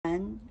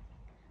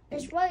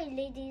This road,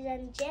 ladies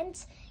and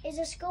gents, is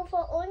a school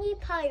for only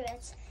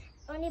pirates.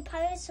 Only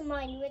pirates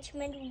mine, which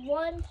meant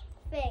one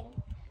thing.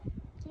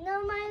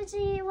 No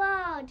mighty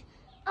world.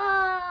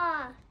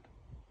 Ah!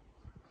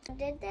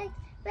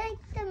 Break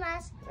the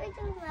mast,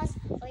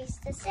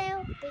 hoist the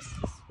sail,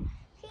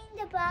 clean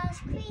the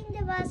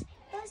bus,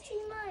 Rusty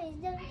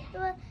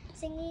Mars,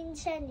 singing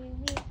Shandy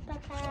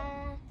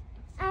Papa.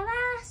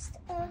 Avast,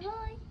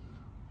 ahoy.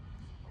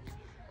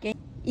 Okay,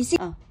 easy.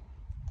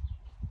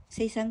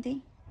 Say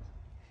something.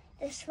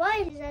 This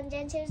road, ladies and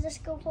gents, is a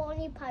school for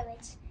only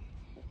pirates.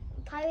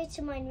 Pirates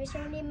mine, which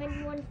only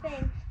meant one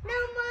thing. No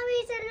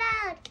worries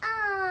allowed.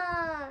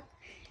 Ah!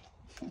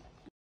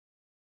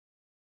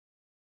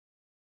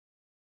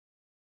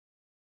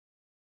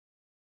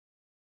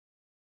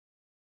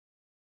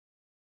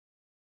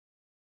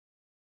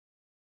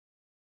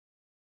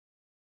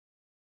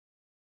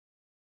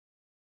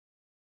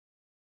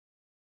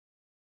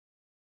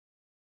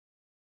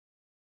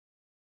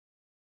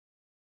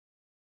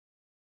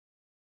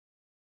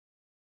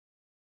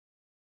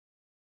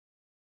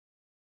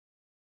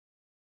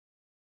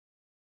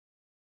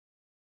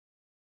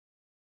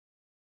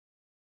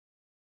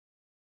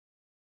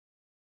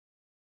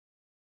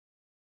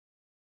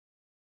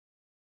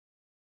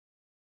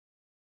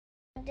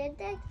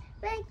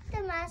 Break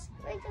the mast,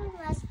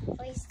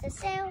 hoist the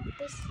sail,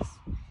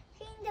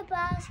 clean the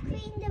bus,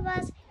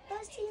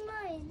 Rusty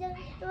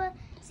Mars,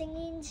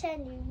 singing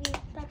Shandy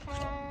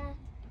Papa.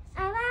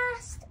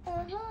 Avast,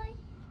 ahoy.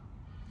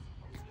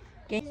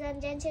 Okay. Ladies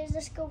and gents, here's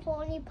the school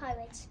for only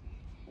pirates.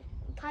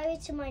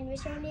 Pirates mine,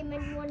 which only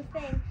meant one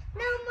thing.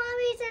 No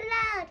worries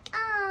allowed.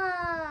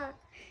 Ah!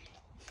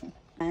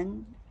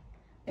 And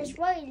This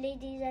road,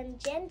 ladies and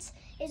gents,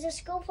 is a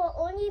school for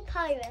only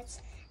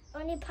pirates.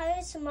 Only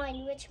pirates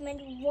mine, which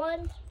meant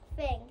one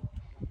thing.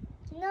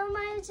 No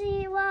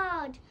mighty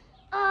world.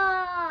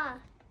 Ah!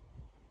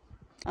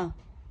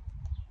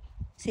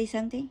 say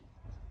something.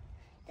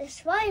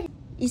 This road.